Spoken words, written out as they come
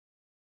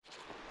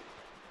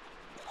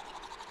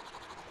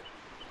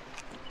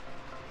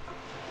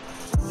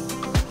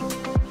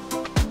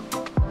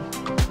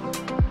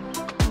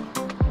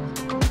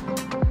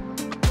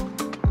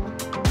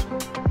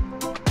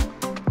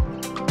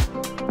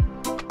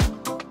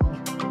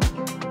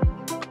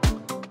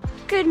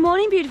Good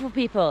morning, beautiful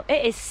people.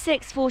 It is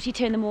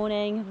 6:42 in the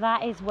morning.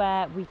 That is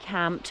where we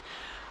camped.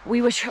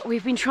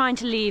 We've been trying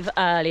to leave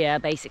earlier,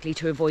 basically,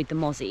 to avoid the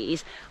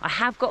mozzies. I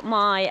have got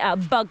my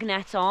bug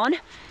net on,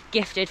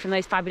 gifted from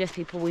those fabulous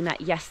people we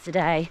met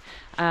yesterday,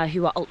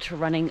 who are ultra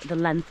running the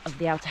length of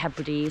the Outer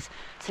Hebrides.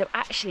 So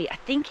actually, I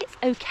think it's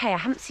okay. I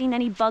haven't seen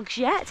any bugs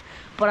yet,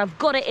 but I've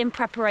got it in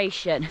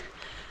preparation.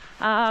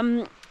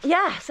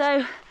 Yeah,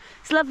 so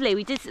it's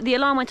lovely. The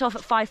alarm went off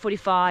at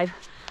 5:45.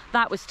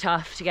 That was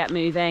tough to get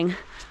moving,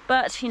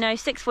 but you know,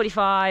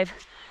 6:45,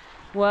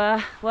 we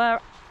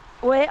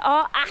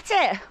are at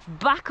it,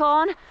 back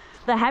on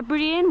the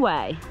Hebridean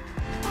Way.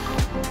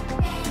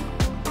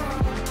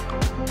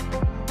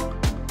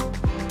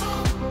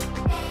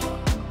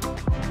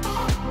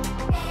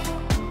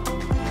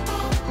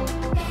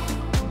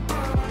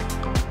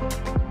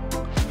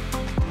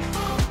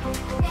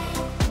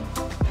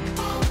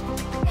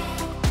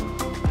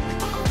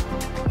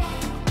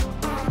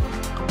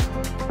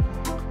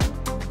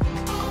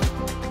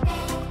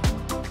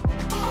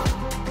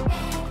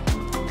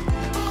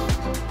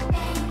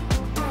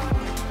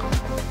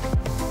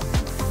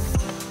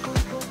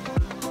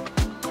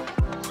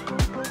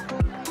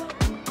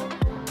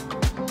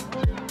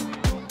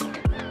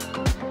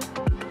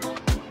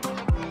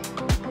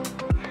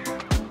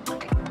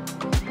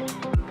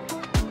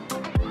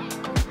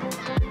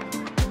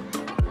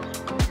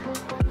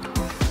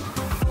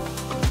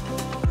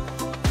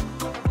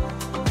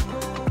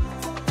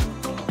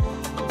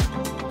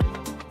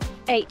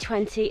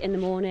 "8:20 in the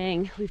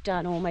morning. We've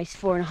done almost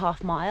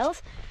 4.5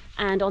 miles,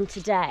 and on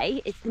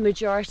today it's the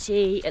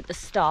majority at the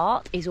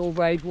start is all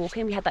road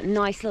walking. We had that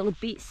nice little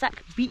beach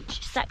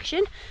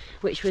section,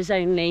 which was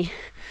only,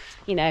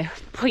 you know,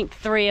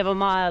 0.3 of a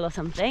mile or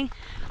something.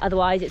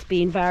 Otherwise it's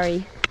been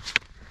very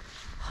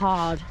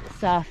hard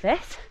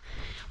surface.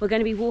 We're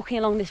going to be walking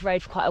along this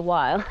road for quite a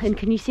while, and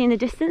can you see in the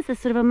distance there's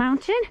sort of a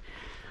mountain?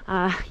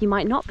 You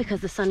might not,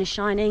 because the sun is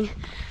shining,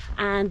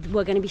 and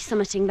we're going to be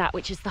summiting that,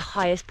 which is the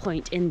highest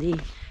point in the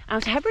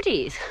Outer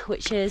Hebrides,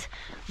 which is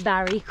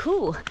very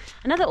cool.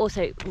 Another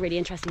also really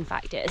interesting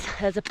fact is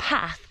there's a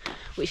path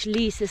which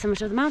leads to the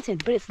summit of the mountain,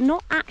 but it's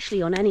not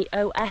actually on any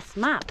OS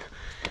map.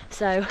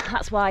 So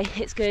that's why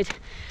it's good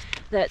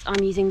that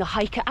I'm using the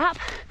Hiiker app,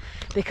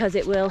 because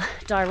it will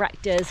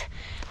direct us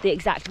the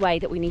exact way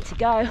that we need to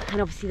go. And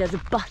obviously there's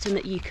a button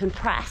that you can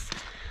press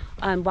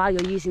while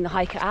you're using the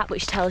Hiiker app,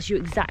 which tells you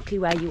exactly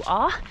where you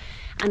are.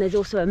 And there's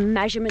also a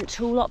measurement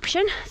tool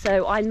option.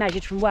 So I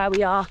measured from where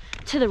we are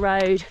to the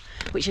road,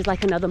 which is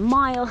like another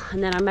mile,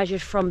 and then I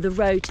measured from the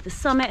road to the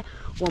summit,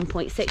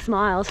 1.6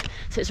 miles.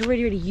 So it's a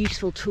really, really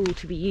useful tool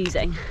to be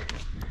using.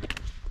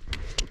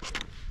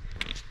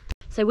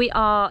 So we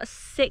are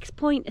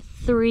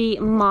 6.3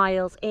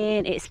 miles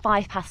in. It's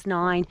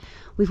 9:05.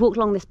 We've walked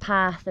along this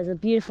path. There's a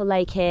beautiful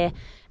lake here.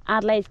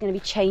 Adelaide's going to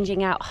be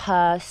changing out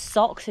her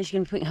socks, so she's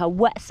going to be putting her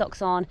wet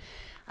socks on,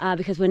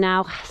 because we're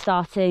now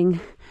starting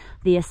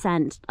the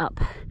ascent up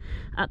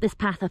this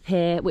path up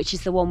here, which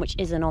is the one which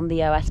isn't on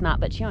the OS map.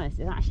 But to be honest,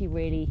 it's actually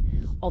really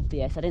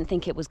obvious. I didn't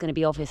think it was going to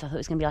be obvious. I thought it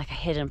was going to be like a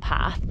hidden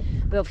path,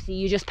 but obviously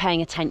you're just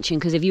paying attention,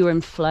 because if you were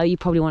in flow you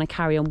probably want to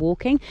carry on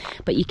walking.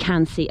 But you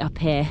can see up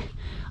here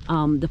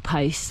the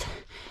post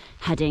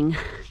heading.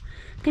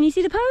 Can you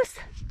see the post?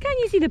 Can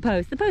you see the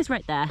post? The post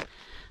right there.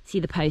 See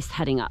the post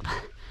heading up.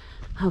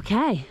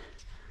 Okay,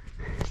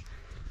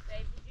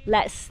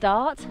 let's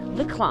start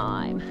the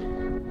climb.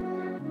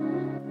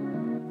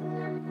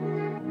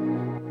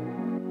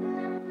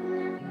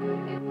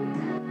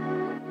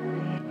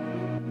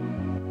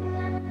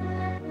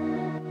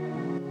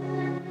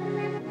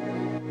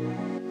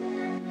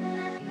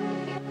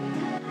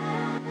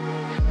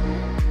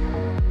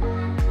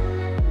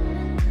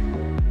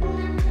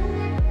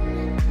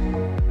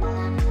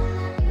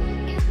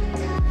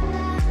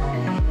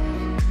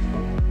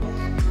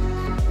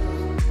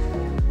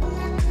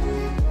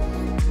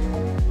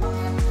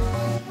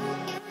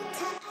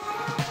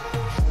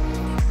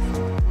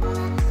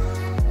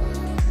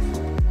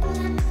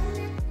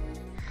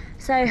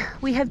 So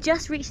we have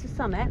just reached the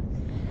summit,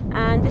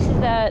 and this is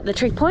the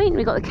trig point.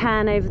 We've got the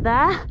cairn over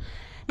there.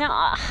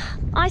 Now,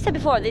 I said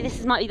before that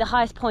this might be the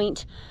highest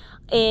point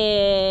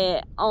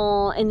in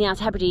the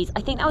Outer Hebrides.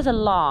 I think that was a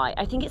lie.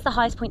 I think it's the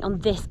highest point on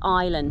this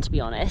island, to be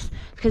honest,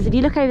 because if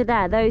you look over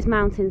there, those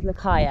mountains look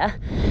higher,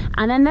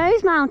 and then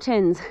those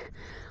mountains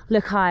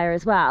look higher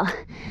as well.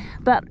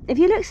 But if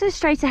you look sort of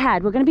straight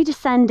ahead, we're going to be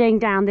descending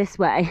down this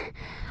way,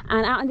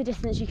 and out in the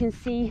distance you can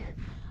see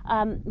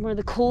one of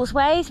the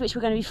causeways which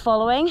we're going to be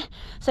following.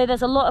 So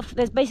there's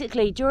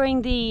basically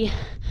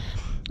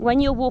when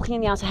you're walking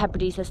in the Outer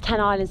Hebrides, there's 10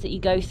 islands that you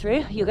go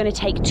through. You're going to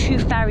take 2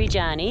 ferry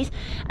journeys,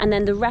 and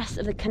then the rest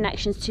of the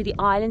connections to the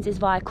islands is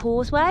via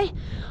causeway.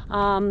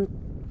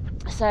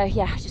 So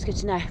yeah, just good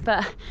to know.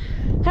 But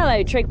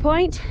hello trig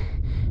point,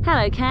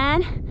 hello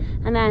cairn,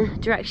 and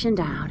then direction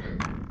down.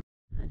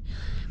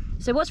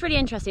 So what's really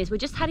interesting is we're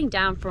just heading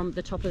down from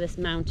the top of this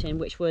mountain,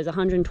 which was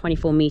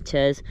 124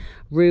 meters,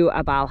 Rue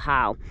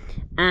Abalhau.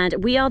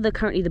 And we are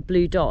currently the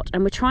blue dot,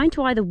 and we're trying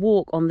to either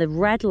walk on the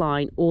red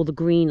line or the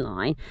green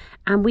line.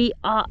 And we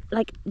are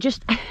like,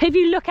 just, if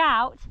you look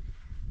out,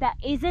 there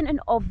isn't an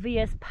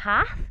obvious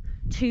path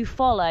to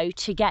follow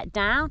to get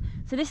down.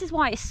 So this is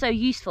why it's so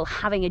useful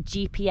having a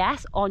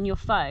GPS on your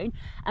phone.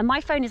 And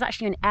my phone is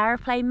actually in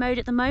airplane mode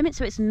at the moment,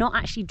 so it's not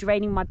actually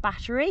draining my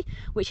battery,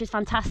 which is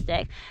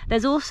fantastic.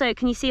 There's also,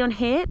 can you see on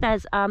here,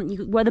 there's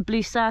where the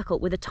blue circle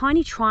with a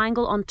tiny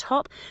triangle on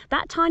top.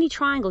 That tiny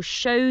triangle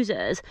shows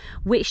us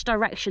which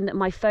direction that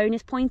my phone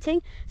is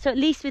pointing. So at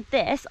least with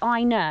this,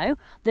 I know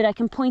that I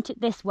can point it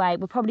this way.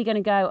 We're probably going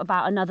to go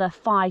about another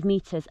 5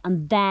 meters,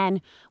 and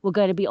then we're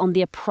going to be on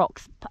the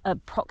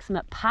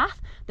approximate path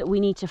that we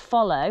need to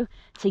follow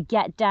to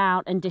get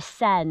down and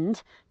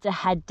descend to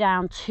head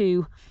down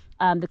to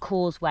the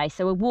causeway.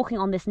 So we're walking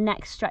on this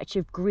next stretch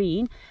of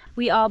green.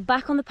 We are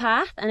back on the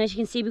path, and as you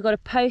can see, we've got a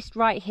post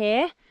right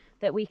here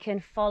that we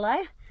can follow.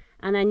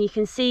 And then you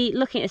can see,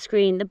 looking at the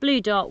screen, the blue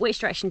dot, which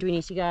direction do we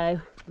need to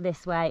go?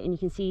 This way. And you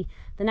can see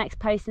the next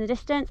post in the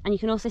distance, and you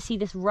can also see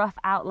this rough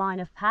outline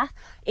of path.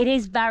 It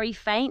is very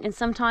faint, and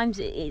sometimes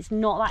it's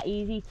not that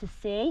easy to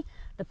see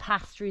the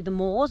path through the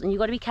moors, and you've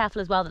got to be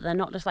careful as well that they're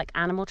not just like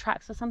animal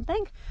tracks or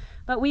something.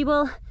 But we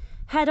will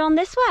head on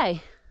this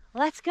way.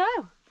 Let's go.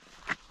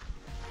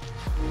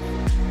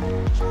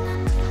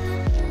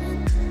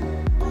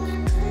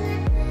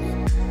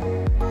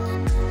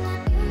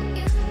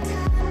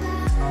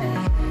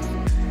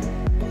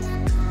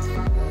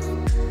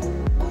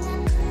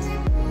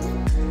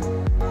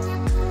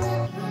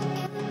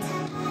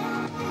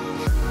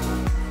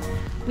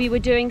 We were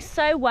doing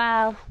so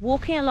well,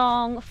 walking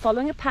along,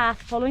 following a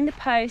path, following the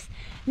post.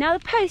 Now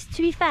the post,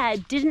 to be fair,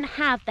 didn't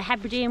have the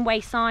Hebridean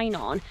Way sign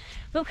on,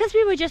 but because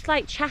we were just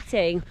like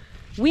chatting,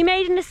 we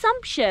made an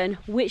assumption,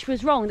 which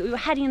was wrong, that we were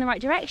heading in the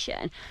right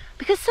direction.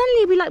 Because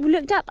suddenly we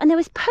looked up and there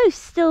was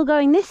posts still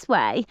going this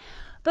way,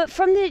 but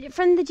from the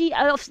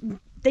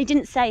they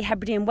didn't say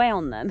Hebridean Way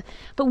on them,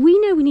 but we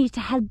know we needed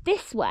to head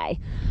this way.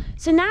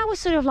 So now we're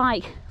sort of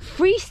like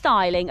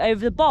freestyling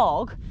over the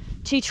bog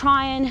to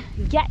try and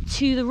get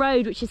to the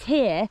road, which is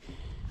here,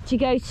 to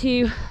go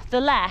to the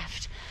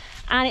left.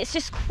 And it's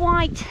just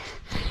quite,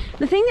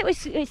 the thing that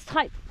is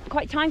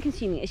quite time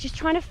consuming is just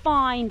trying to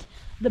find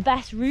the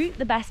best route,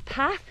 the best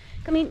path.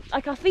 I mean,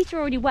 like, our feet are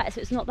already wet, so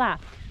it's not that,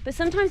 but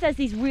sometimes there's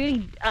these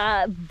really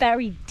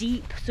very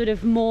deep, sort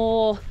of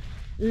more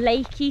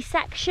lakey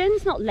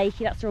sections. Not lakey,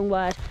 that's the wrong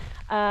word.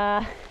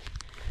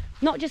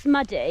 Not just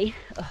muddy.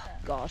 Oh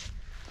god.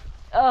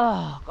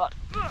 Oh god.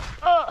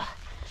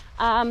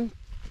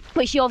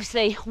 Which you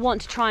obviously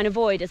want to try and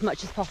avoid as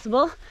much as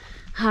possible.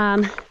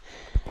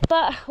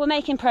 But we're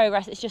making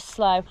progress, it's just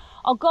slow.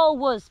 Our goal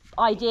was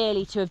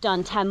ideally to have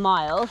done 10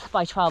 miles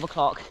by 12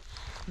 o'clock.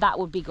 That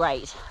would be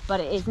great. But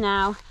it is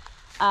now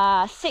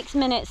 6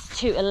 minutes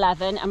to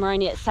 11 and we're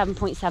only at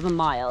 7.7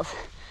 miles.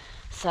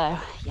 So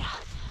yeah,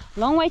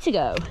 long way to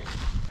go.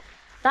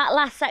 That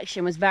last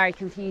section was very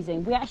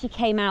confusing. We actually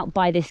came out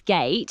by this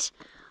gate,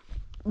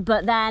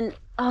 but then,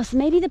 oh, so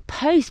maybe the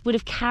post would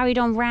have carried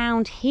on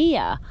round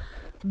here.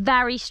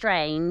 Very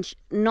strange.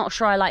 Not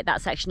sure I like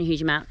that section a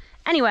huge amount.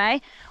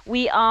 Anyway,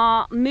 we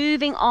are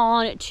moving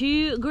on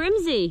to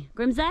Grimsey,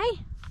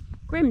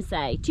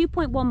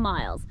 2.1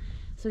 miles.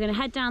 So we're going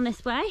to head down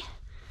this way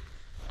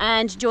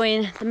and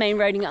join the main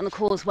road and get on the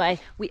causeway.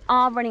 We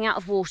are running out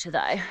of water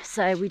though,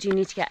 so we do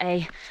need to get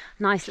a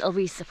nice little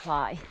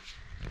resupply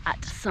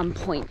at some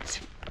point.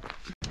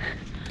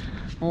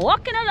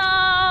 Walking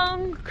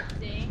along.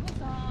 Sing a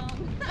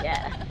song.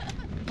 Yeah.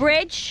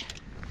 Bridge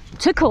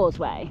to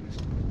causeway.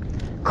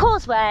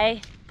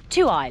 Causeway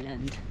to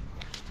island.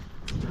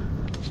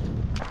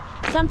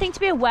 Something to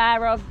be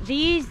aware of,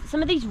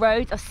 some of these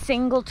roads are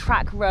single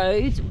track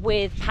roads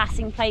with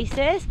passing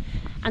places,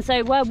 and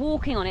so we're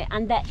walking on it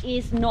and there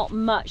is not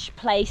much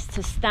place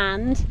to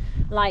stand.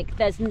 Like,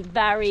 there's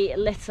very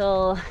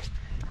little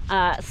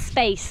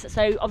space,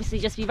 so obviously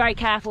just be very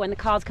careful when the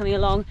car's coming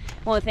along.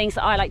 One of the things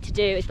that I like to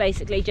do is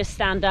basically just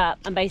stand up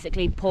and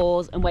basically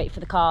pause and wait for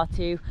the car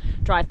to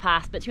drive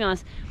past. But to be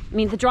honest, I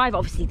mean, the driver,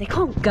 obviously they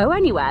can't go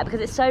anywhere because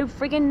it's so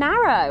friggin'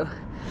 narrow.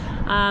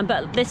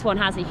 But this one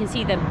has it, you can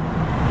see them.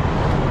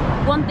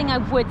 One thing I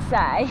would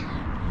say,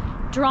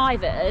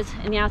 drivers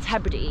in the Outer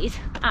Hebrides,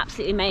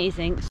 absolutely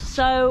amazing,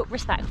 so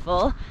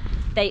respectful.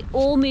 They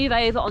all move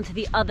over onto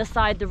the other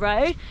side of the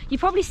road. You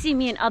probably see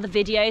me in other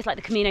videos like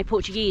the Camino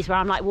Portuguese where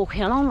I'm like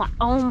walking along like,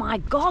 oh my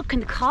god, can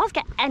the cars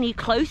get any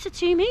closer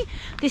to me?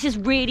 This is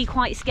really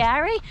quite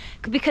scary,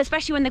 because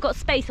especially when they've got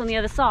space on the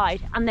other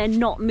side and they're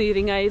not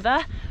moving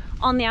over.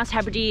 On the Outer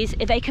Hebrides,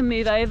 if they can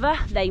move over,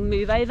 they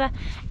move over.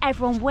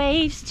 Everyone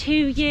waves to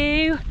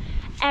you.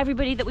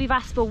 Everybody that we've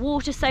asked for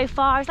water so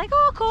far is like,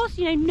 oh, of course,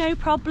 you know, no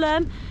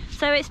problem.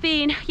 So it's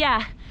been,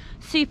 yeah,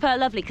 super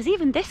lovely, because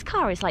even this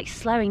car is like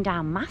slowing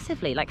down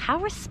massively. Like, how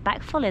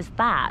respectful is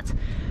that?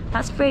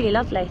 That's really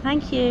lovely.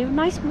 Thank you.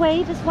 Nice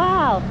wave as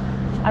well.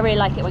 I really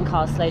like it when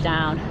cars slow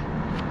down.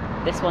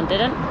 This one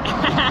didn't.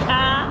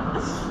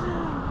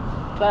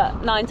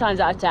 but 9 times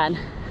out of 10,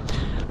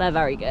 they're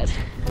very good.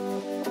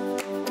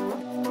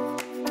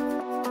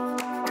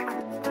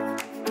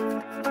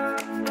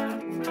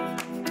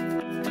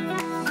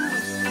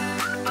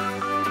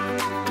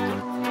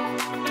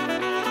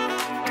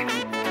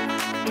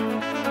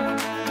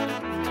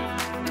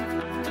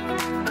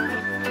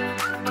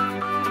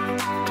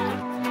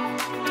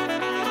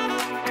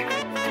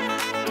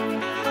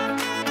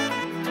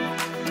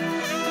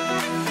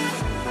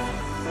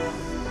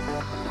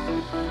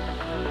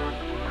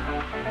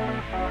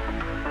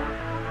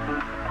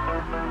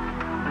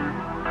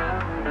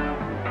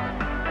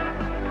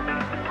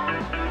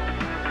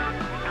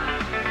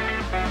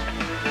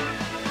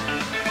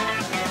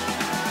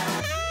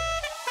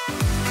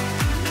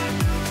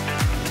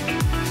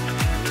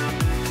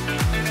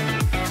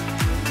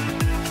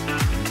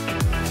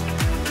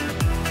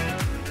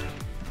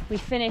 We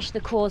finished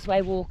the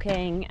causeway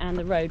walking and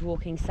the road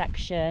walking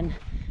section,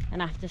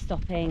 and after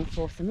stopping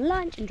for some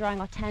lunch and drying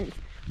our tents,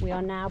 we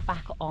are now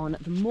back on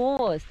the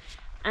moors,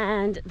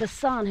 and the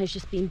sun has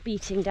just been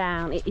beating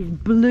down. It is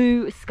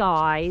blue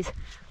skies.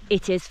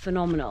 It is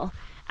phenomenal.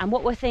 And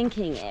what we're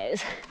thinking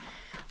is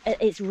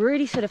it's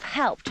really sort of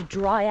helped to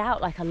dry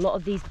out like a lot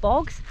of these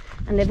bogs,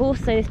 and they've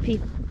also,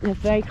 people have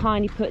very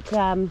kindly put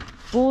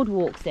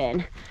boardwalks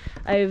in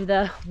over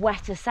the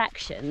wetter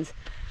sections.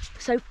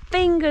 So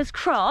fingers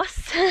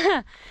crossed,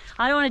 I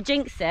don't want to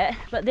jinx it,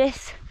 but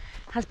this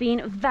has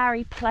been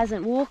very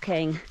pleasant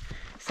walking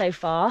so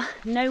far.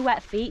 No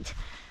wet feet.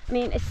 I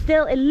mean, it's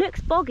still, it looks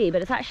boggy,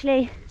 but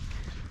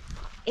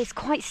it's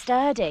quite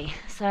sturdy.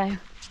 So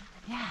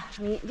yeah,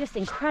 I mean, just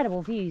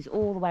incredible views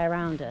all the way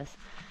around us.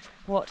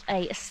 What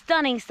a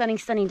stunning, stunning,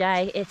 stunning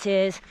day. It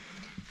is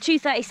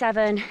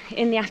 2:37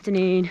 in the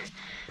afternoon,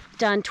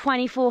 done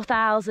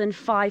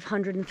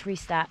 24,503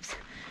 steps.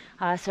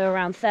 So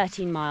around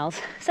 13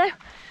 miles. So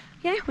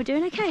yeah, we're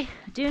doing okay.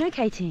 Doing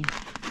okay, team.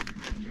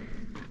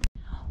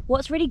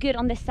 What's really good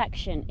on this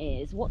section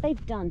is what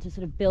they've done to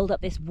sort of build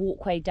up this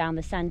walkway down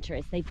the centre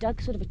is they've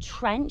dug sort of a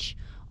trench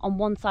on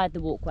one side of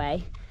the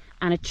walkway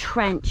and a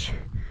trench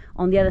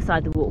on the other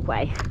side of the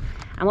walkway.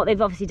 And what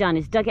they've obviously done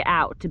is dug it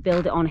out to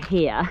build it on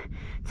here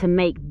to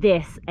make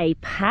this a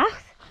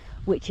path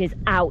which is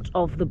out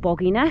of the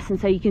bogginess. And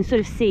so you can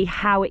sort of see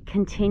how it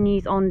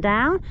continues on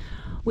down,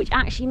 which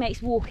actually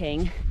makes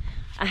walking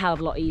a hell of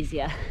a lot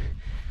easier.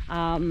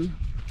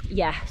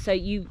 Yeah, so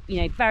you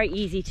know, very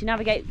easy to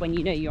navigate when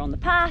you know you're on the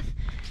path.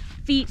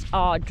 Feet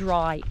are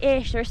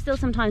dry-ish. There are still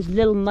sometimes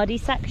little muddy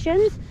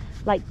sections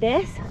like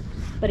this,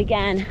 but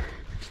again,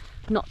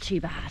 not too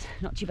bad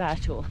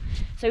at all.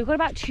 So we've got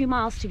about 2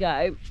 miles to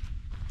go,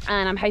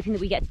 and I'm hoping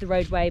that we get to the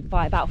roadway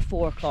by about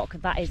 4 o'clock.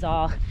 That is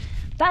our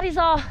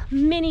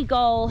mini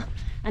goal,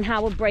 and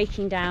how we're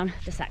breaking down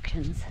the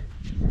sections.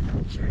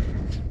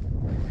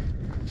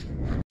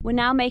 We're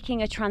now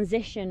making a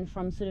transition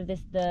from sort of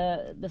this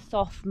the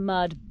soft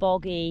mud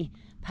boggy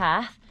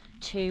path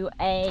to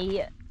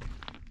a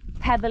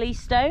pebbly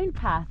stone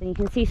path, and you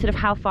can see sort of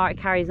how far it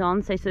carries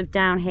on. So sort of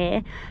down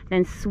here,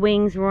 then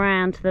swings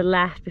around to the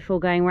left before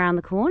going around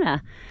the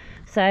corner.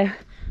 So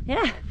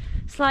yeah,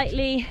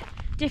 slightly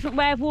different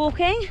way of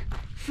walking.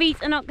 Feet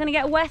are not going to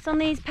get wet on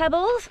these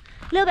pebbles.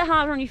 A little bit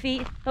harder on your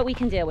feet, but we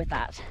can deal with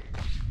that.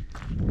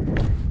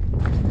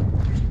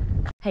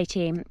 Hey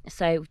team,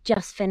 so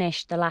just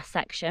finished the last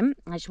section.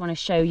 I just want to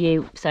show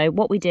you, so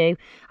what we do,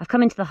 I've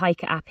come into the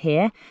Hiiker app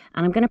here,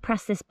 and I'm going to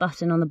press this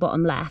button on the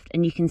bottom left,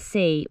 and you can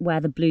see where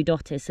the blue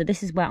dot is. So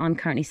this is where I'm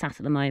currently sat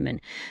at the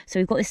moment. So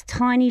we've got this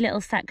tiny little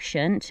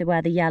section to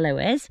where the yellow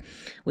is,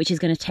 which is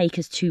going to take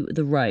us to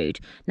the road.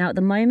 Now at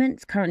the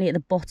moment, currently at the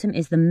bottom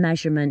is the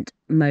measurement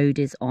mode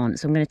is on.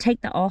 So I'm going to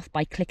take that off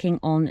by clicking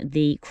on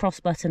the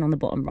cross button on the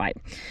bottom right.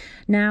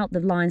 Now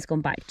the line's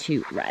gone back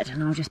to red,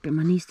 and I'll just bring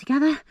my knees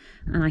together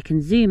and I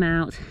can zoom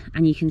out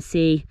and you can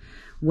see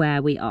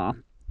where we are.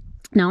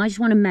 Now I just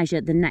want to measure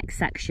the next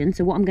section.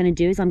 So what I'm going to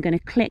do is I'm going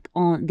to click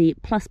on the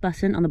plus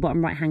button on the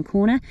bottom right hand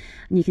corner,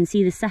 and you can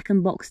see the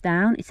second box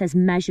down, it says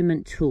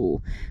measurement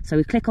tool. So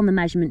we click on the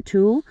measurement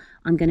tool.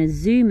 I'm going to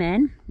zoom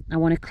in. I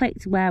want to click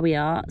to where we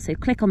are. So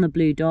click on the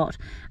blue dot,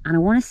 and I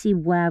want to see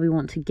where we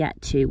want to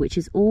get to, which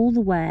is all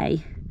the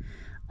way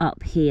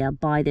up here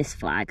by this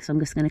flag. So I'm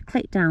just going to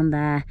click down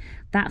there.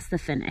 That's the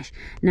finish.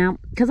 Now,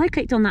 because I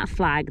clicked on that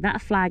flag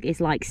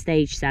is like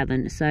stage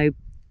 7. So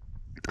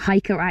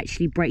Hiiker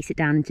actually breaks it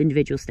down into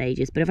individual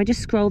stages, but if I just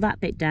scroll that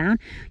bit down,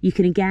 you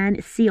can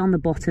again see on the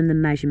bottom the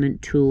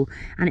measurement tool,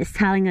 and it's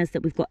telling us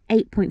that we've got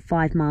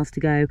 8.5 miles to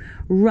go.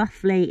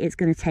 Roughly it's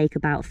going to take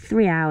about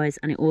 3 hours,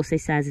 and it also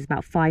says it's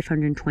about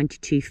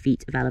 522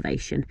 feet of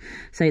elevation.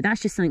 So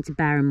that's just something to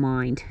bear in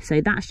mind. So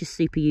that's just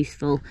super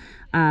useful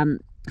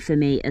for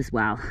me as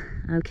well.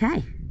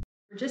 Okay,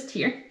 we're just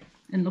here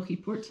in Loch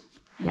Maddy,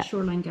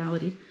 Shoreline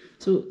Gallery.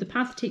 So the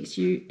path takes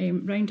you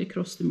round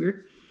across the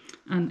moor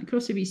and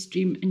across a wee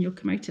stream, and you'll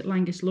come out at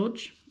Langus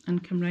Lodge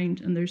and come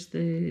round, and there's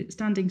the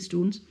standing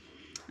stones,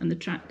 and the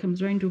track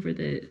comes round over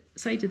the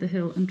side of the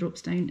hill and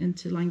drops down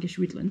into Langish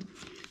woodland.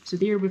 So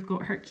there we've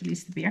got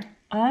Hercules the bear.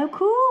 Oh,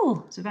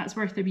 cool. So that's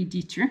worth a wee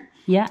detour.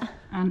 Yeah.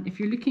 And if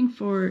you're looking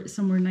for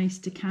somewhere nice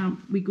to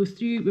camp, we go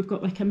through, we've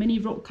got like a mini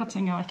rock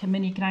cutting or like a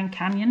mini Grand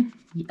Canyon.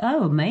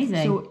 Oh,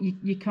 amazing. So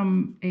you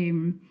come,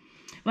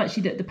 well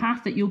actually the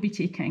path that you'll be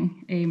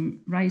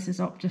taking rises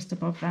up just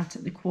above that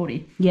at the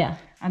quarry. Yeah.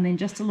 And then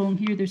just along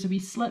here there's a wee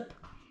slip.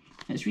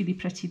 It's really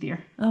pretty there.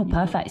 Oh,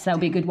 perfect. So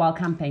that'll be a good wild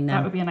camping then.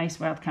 That would be a nice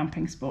wild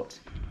camping spot.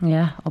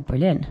 Yeah. Oh,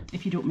 brilliant.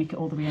 If you don't make it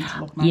all the way into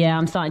Loch Maddy. Yeah,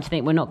 I'm starting to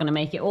think we're not going to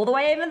make it all the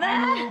way over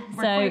there.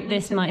 So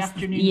this might,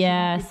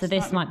 yeah. So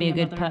this might be a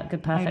good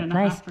perfect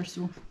place.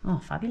 So. Oh,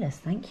 fabulous!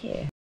 Thank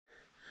you.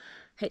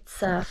 It's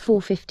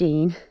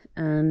 4:15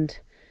 and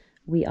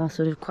we are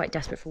sort of quite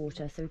desperate for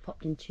water, so we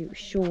popped into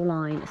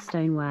Shoreline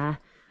Stoneware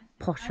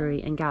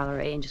Pottery and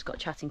Gallery and just got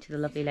chatting to the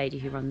lovely lady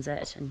who runs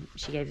it, and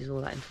she gave us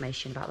all that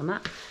information about the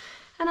map.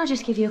 And I'll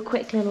just give you a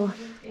quick little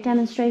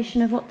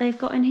demonstration of what they've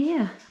got in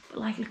here.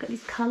 But like, look at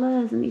these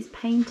colours and these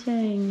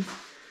paintings.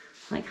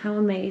 Like, how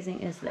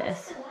amazing is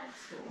this?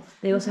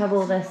 They also have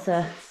all this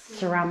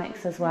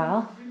ceramics as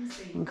well.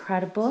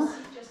 Incredible.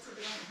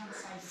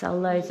 Sell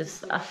loads of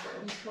stuff,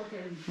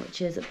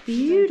 which is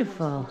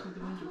beautiful.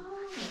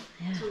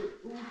 Yeah.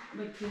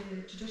 Like the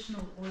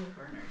traditional oil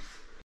burners.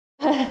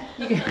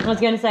 I was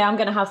going to say, I'm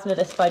going to have some of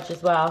this fudge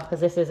as well, because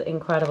this is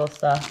incredible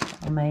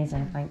stuff.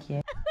 Amazing, thank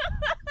you.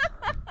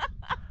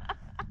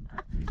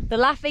 The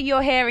laughing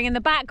you're hearing in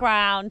the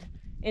background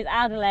is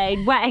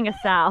Adelaide wetting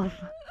herself,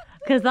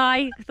 because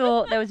I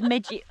thought there was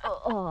midges.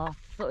 Oh, I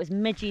thought it was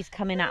midges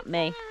coming at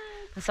me,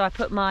 and so I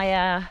put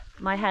my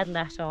my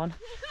headnet on,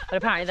 but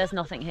apparently there's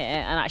nothing here,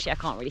 and actually I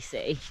can't really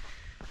see,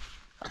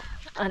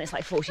 and it's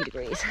like 40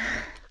 degrees.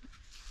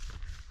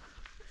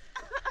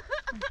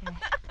 Okay.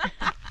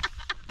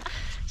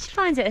 She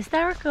finds it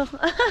hysterical.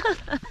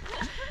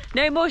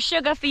 No more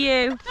sugar for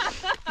you.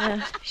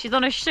 She's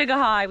on a sugar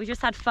high. We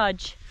just had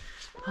fudge.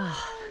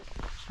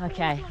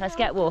 Okay, let's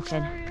get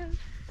walking.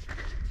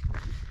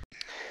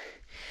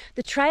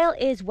 The trail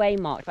is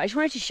waymarked, but I just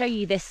wanted to show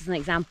you this as an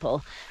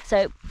example.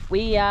 So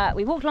we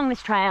walked along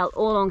this trail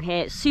all along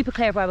here. It's super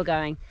clear of where we're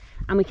going,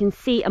 and we can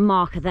see a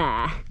marker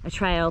there, a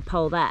trail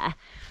pole there.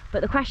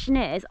 But the question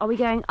is, are we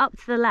going up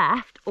to the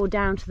left or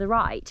down to the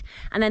right?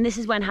 And then this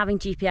is when having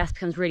GPS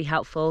becomes really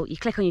helpful. You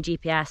click on your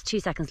GPS,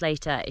 2 seconds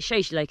later, it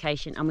shows you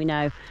location, and we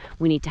know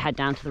we need to head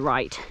down to the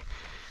right,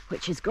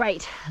 which is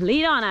great.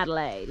 Lead on,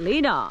 Adelaide,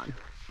 lead on.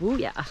 Ooh,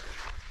 yeah.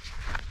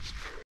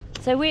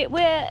 So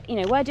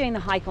we're doing the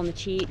hike on the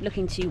cheap,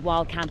 looking to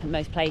wild camp in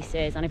most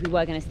places, and if we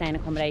were going to stay in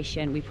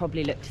accommodation, we'd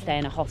probably look to stay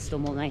in a hostel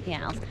more than anything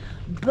else.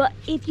 But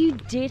if you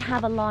did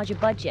have a larger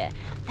budget,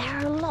 there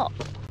are a lot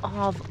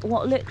of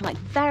what look like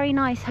very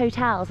nice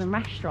hotels and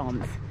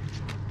restaurants,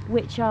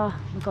 which are,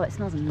 oh my god, it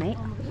smells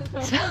amazing.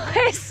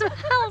 It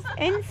smells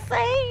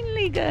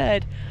insanely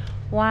good.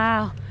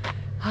 Wow.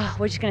 Oh,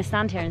 we're just going to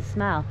stand here and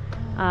smell.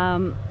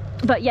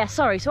 But yeah,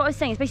 sorry, so what I was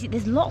saying is basically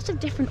there's lots of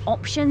different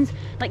options.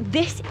 Like,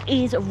 this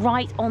is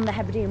right on the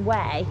Hebridean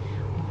Way.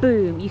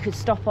 Boom, you could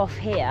stop off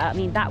here. I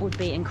mean, that would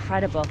be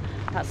incredible.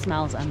 That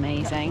smells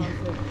amazing.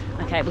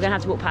 Okay, we're gonna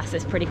have to walk past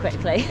this pretty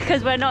quickly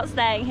because we're not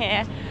staying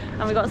here,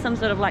 and we've got some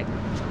sort of like,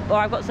 or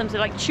I've got some sort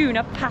of like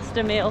tuna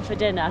pasta meal for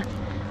dinner.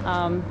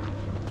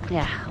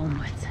 Yeah,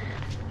 onwards.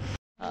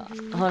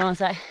 Hold on a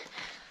sec.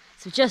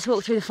 So just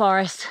walked through the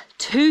forest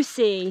to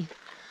see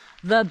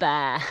the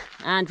bear,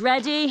 and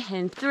ready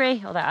in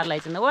 3, although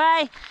Adelaide's in the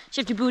way.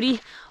 Shift your booty.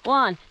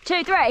 1,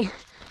 2, 3.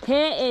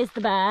 Here is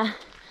the bear.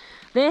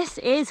 This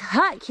is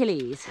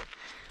Hercules.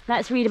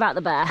 Let's read about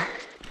the bear.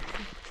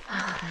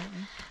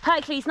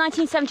 Hercules,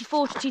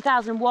 1974 to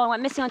 2001,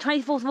 went missing on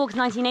 24th of August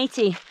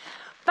 1980.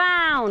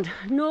 Found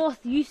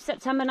North Use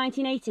September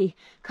 1980.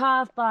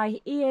 Carved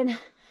by Ian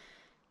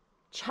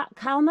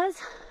Chalmers.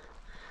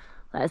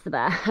 There's the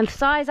bear. And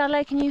size,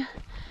 Adelaide, can you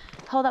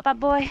hold that bad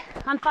boy?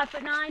 I'm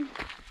 5'9".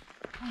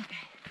 Okay.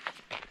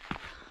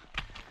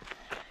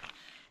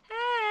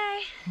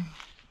 Hey.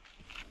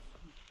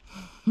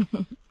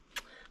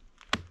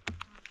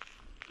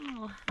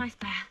 Oh, nice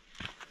bear.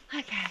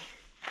 Okay.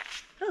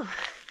 Oh,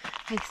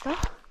 thanks,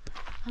 stop.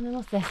 And then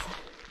what's this?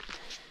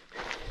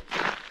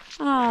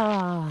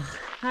 Ah,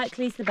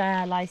 Hercules the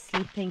bear lies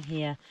sleeping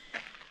here,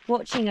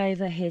 watching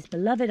over his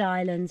beloved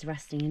islands,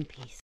 resting in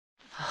peace.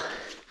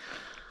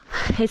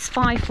 It's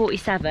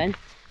 5:47.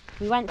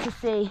 We went to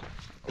see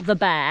the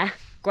bear.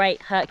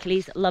 Great,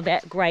 Hercules, love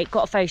it, great,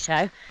 got a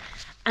photo.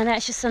 And then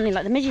it's just suddenly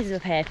like the midges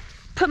have appeared.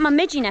 Put my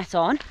midgie net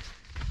on, and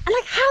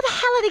like, how the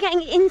hell are they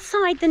getting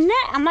inside the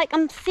net? I'm like,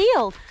 I'm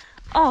sealed.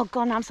 Oh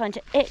god, now I'm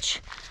starting to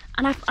itch.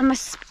 And I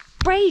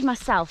sprayed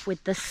myself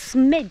with the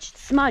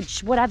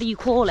smudge, whatever you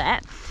call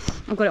it.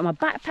 I've got it on my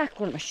backpack, I've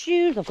got it on my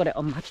shoes, I've got it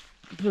on my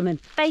blooming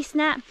face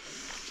net.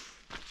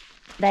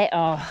 They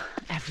are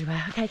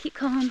everywhere. Okay, keep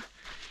calm.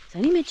 It's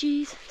only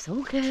midges, it's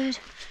all good.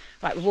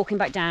 Right, we're walking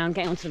back down,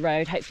 getting onto the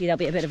road. Hopefully there'll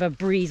be a bit of a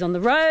breeze on the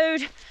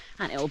road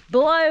and it'll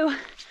blow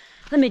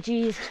the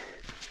midges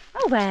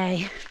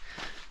away.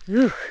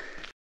 Ooh.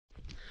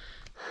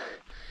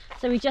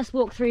 So we just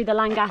walked through the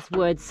Langas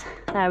Woods.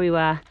 There we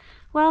were.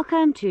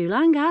 Welcome to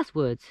Langas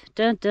Woods.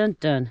 Dun dun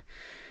dun.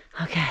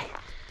 Okay,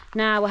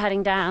 now we're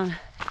heading down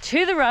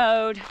to the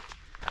road.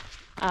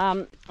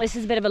 This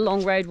is a bit of a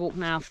long road walk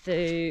now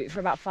for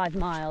about 5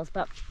 miles,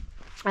 but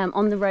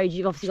on the road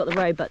you've obviously got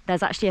the road, but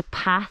there's actually a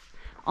path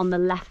on the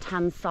left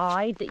hand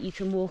side that you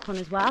can walk on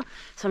as well.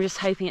 So I'm just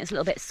hoping it's a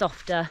little bit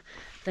softer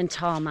than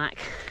tarmac.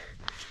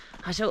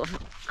 I just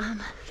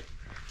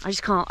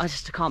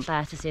can't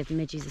bear to see if the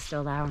midges are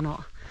still there or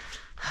not.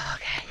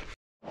 Okay.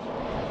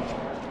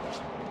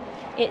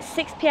 It's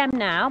 6 p.m.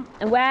 now,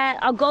 and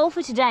where our goal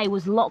for today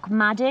was Loch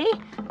Maddy,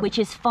 which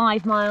is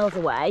 5 miles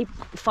away,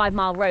 5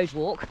 mile road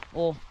walk,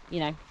 or you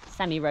know,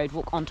 semi road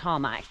walk on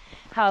tarmac.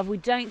 However, we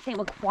don't think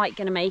we're quite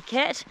going to make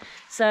it,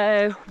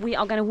 so we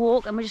are going to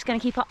walk, and we're just going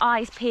to keep our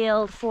eyes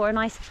peeled for a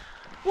nice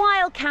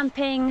wild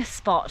camping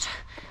spot.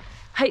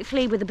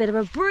 Hopefully with a bit of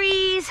a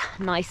breeze,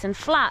 nice and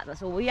flat.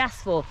 That's all we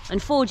ask for, and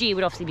 4G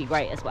would obviously be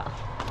great as well.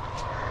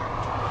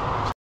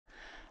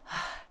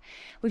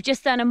 We've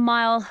just done a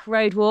mile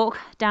road walk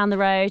down the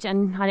road,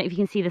 and I don't know if you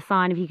can see the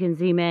sign, if you can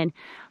zoom in.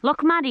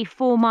 Loch Maddy,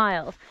 4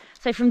 miles.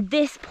 So from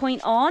this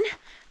point on,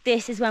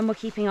 this is when we're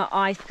keeping our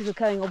eyes, because we're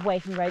going away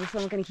from the road, this is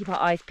when we're going to keep our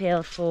eyes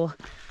peeled for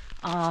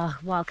our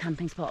wild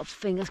camping spot.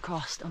 Fingers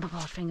crossed. Oh my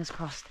God, fingers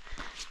crossed.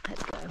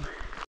 Let's go.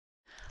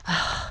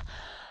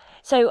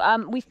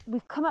 So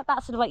we've come up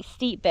that sort of like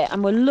steep bit,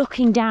 and we're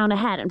looking down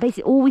ahead, and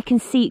basically all we can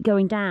see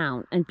going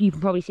down, and you can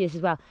probably see this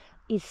as well,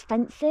 is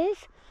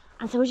fences.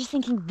 And so we're just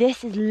thinking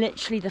this is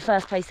literally the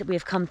first place that we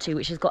have come to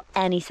which has got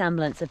any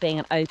semblance of being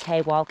an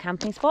okay wild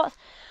camping spot.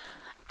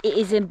 It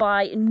is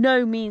by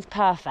no means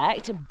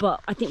perfect,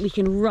 but I think we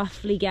can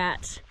roughly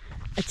get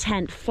a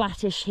tent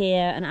flattish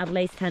here, and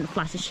Adelaide's tent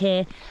flattish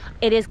here.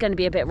 It is going to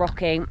be a bit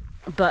rocky,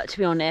 but to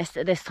be honest,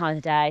 at this time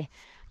of the day,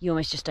 you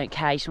almost just don't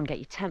care. You just want to get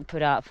your tent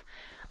put up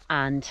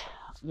and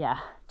yeah,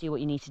 do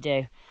what you need to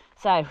do.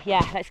 So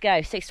yeah, let's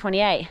go.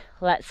 6:28.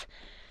 Let's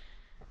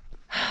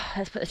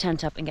put the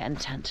tent up and get in the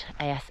tent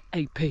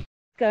ASAP. What's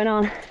going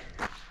on? They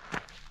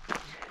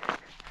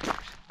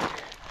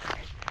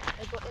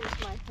got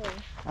into my hole.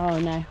 Oh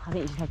no, I think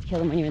you just have to kill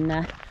them when you're in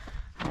there.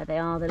 There they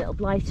are, the little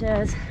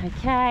blighters.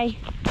 Okay.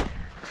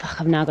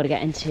 Fuck, I've now got to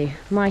get into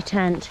my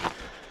tent.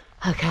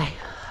 Okay,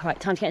 right,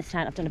 time to get into the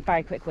tent. I've done a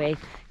very quick wee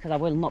because I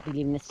will not be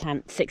leaving this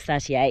tent.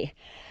 6:38.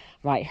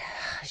 Right,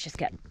 let's just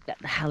get the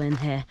hell in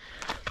here.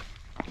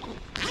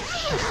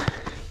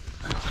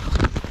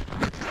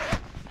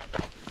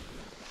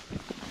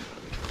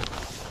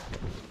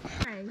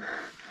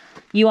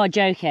 You are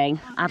joking.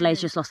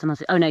 Adelaide's just lost her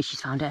mother. Oh no,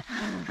 she's found it.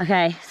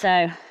 Okay,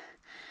 so.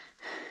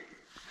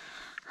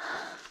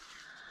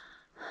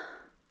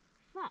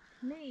 Fuck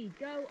me,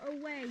 go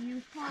away,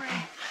 you forest.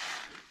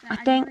 I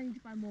think to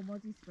buy more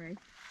body spray.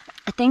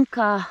 I think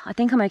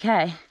I'm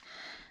okay.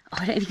 Oh,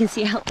 I don't know if you can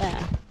see out there.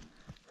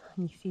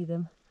 Can you see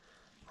them?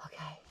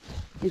 Okay.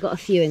 We've got a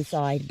few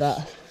inside,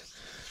 but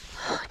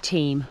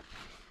team,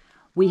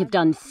 we have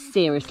done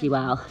seriously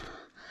well.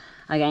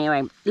 Okay,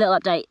 anyway, little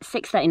update,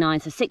 6:39,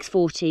 so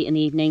 6:40 in the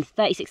evening,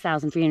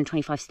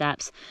 36,325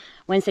 steps.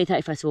 Wednesday,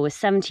 31st of August,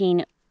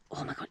 17,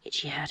 oh my God,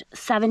 itchy head,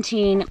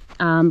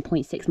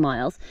 17.6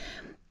 miles.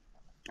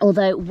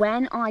 Although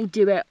when I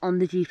do it on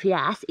the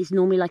GPS, it's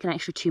normally like an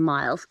extra 2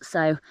 miles.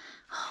 So,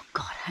 oh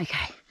God,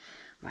 okay.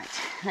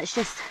 Right, let's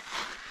just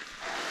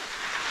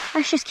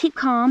keep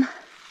calm.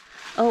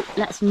 Oh,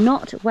 let's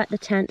not wet the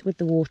tent with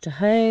the water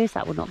hose.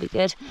 That would not be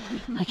good.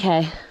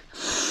 Okay.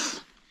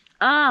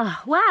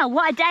 Ah, wow,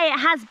 what a day it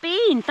has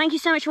been. Thank you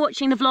so much for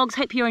watching the vlogs.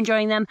 Hope you're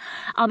enjoying them.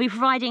 I'll be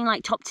providing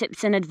like top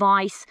tips and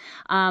advice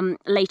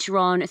later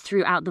on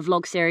throughout the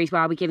vlog series,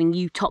 where I'll be giving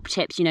you top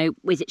tips. You know,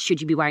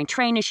 should you be wearing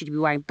trainers? Should you be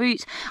wearing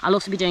boots? I'll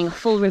also be doing a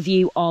full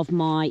review of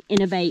my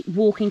Innovate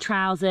walking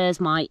trousers,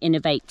 my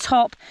Innovate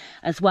top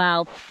as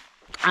well.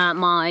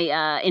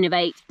 My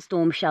Innovate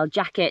Storm Shell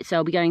jacket, so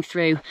I'll be going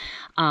through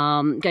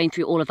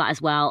all of that as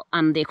well,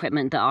 and the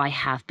equipment that I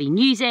have been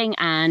using,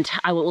 and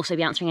I will also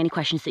be answering any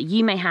questions that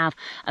you may have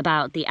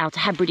about the Outer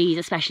Hebrides,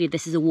 especially if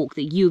this is a walk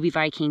that you'll be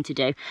very keen to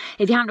do.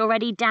 If you haven't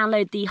already,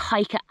 download the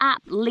Hiiker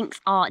app. Links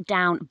are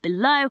down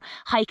below.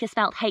 Hiiker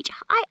spelled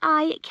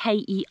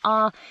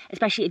Hiiker,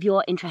 especially if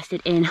you're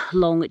interested in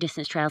long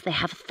distance trails. They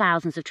have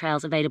thousands of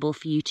trails available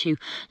for you to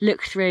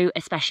look through,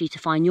 especially to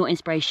find your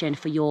inspiration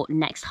for your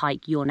next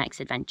hike, your next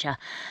adventure.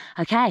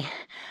 Okay,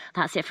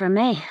 that's it from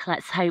me.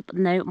 Let's hope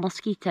no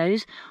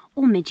mosquitoes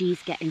or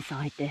midges get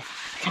inside this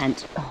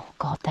tent. Oh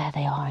God, there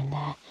they are in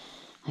there.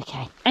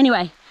 Okay,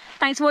 anyway,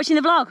 thanks for watching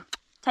the vlog.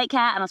 Take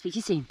care, and I'll speak to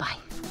you soon. Bye.